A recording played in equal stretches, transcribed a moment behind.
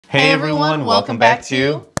Hey everyone, welcome back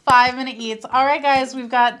to 5 Minute Eats. All right guys, we've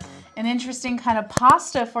got an interesting kind of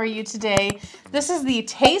pasta for you today. This is the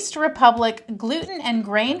Taste Republic gluten and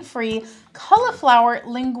grain-free cauliflower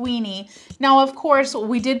linguine. Now of course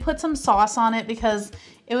we did put some sauce on it because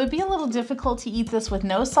it would be a little difficult to eat this with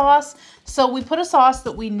no sauce. So we put a sauce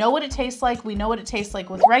that we know what it tastes like. We know what it tastes like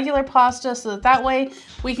with regular pasta, so that way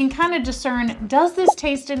we can kind of discern, does this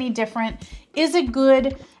taste any different? Is it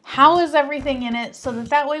good? How is everything in it? So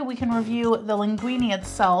that way we can review the linguine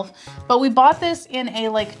itself. But we bought this in a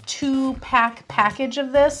like 2-pack package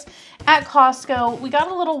of this at Costco. We got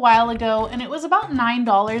it a little while ago and it was about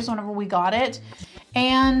 $9 whenever we got it.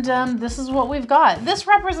 And this is what we've got. This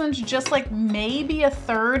represents just like maybe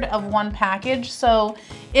 1/3 of one package. So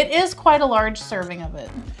it is quite a large serving of it.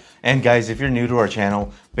 And guys, if you're new to our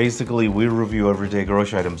channel, basically we review everyday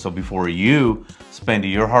grocery items. So before you spend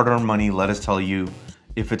your hard-earned money, let us tell you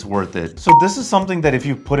if it's worth it. So this is something that if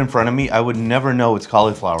you put in front of me, I would never know it's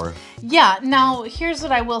cauliflower. Yeah, now here's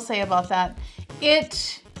what I will say about that.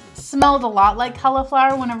 It smelled a lot like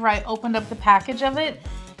cauliflower whenever I opened up the package of it,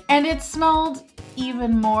 and it smelled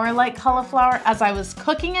even more like cauliflower as I was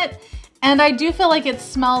cooking it. And I do feel like it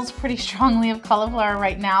smells pretty strongly of cauliflower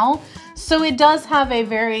right now. So it does have a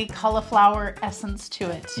very cauliflower essence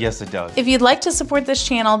to it. Yes, it does. If you'd like to support this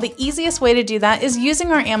channel, the easiest way to do that is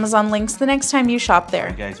using our Amazon links the next time you shop there. All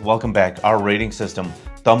right, guys, welcome back. Our rating system,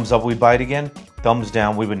 thumbs up, we'd buy it again. Thumbs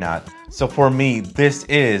down, we would not. So for me, this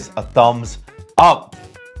is a thumbs up.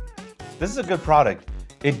 This is a good product.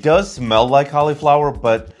 It does smell like cauliflower,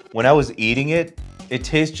 but when I was eating it, it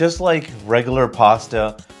tastes just like regular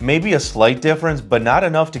pasta. Maybe a slight difference, but not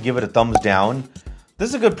enough to give it a thumbs down. This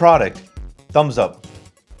is a good product. Thumbs up.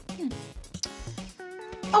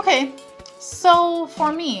 Okay, so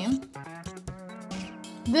for me,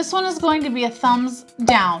 this one is going to be a thumbs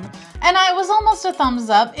down. And it was almost a thumbs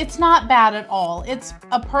up. It's not bad at all. It's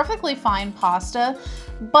a perfectly fine pasta.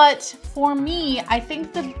 But for me, I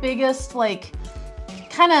think the biggest like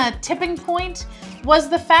kind of tipping point was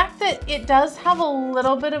the fact that it does have a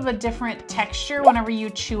little bit of a different texture whenever you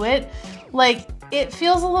chew it. Like, it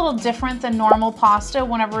feels a little different than normal pasta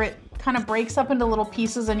whenever it kind of breaks up into little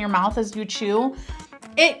pieces in your mouth as you chew.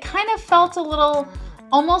 It kind of felt a little,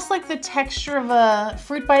 almost like the texture of a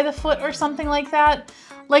fruit by the foot or something like that.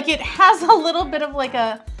 Like, it has a little bit of like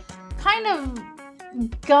a kind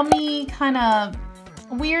of gummy, kind of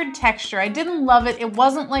weird texture. I didn't love it. It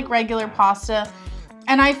wasn't like regular pasta.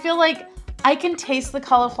 And I feel like I can taste the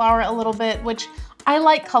cauliflower a little bit, which I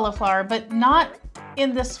like cauliflower, but not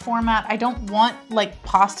in this format. I don't want like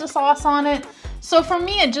pasta sauce on it. So for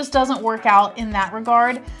me, it just doesn't work out in that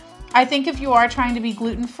regard. I think if you are trying to be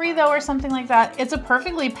gluten-free though, or something like that, it's a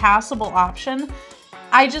perfectly passable option.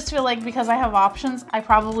 I just feel like because I have options, I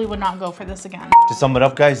probably would not go for this again. To sum it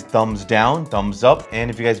up, guys, thumbs down, thumbs up. And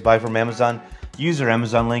if you guys buy from Amazon, use our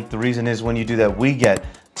Amazon link. The reason is when you do that, we get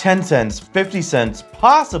 10 cents, 50 cents,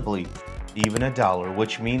 possibly even $1,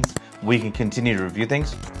 which means we can continue to review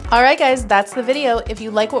things. All right, guys, that's the video. If you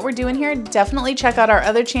like what we're doing here, definitely check out our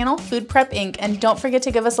other channel, Food Prep Inc. And don't forget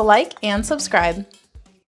to give us a like and subscribe.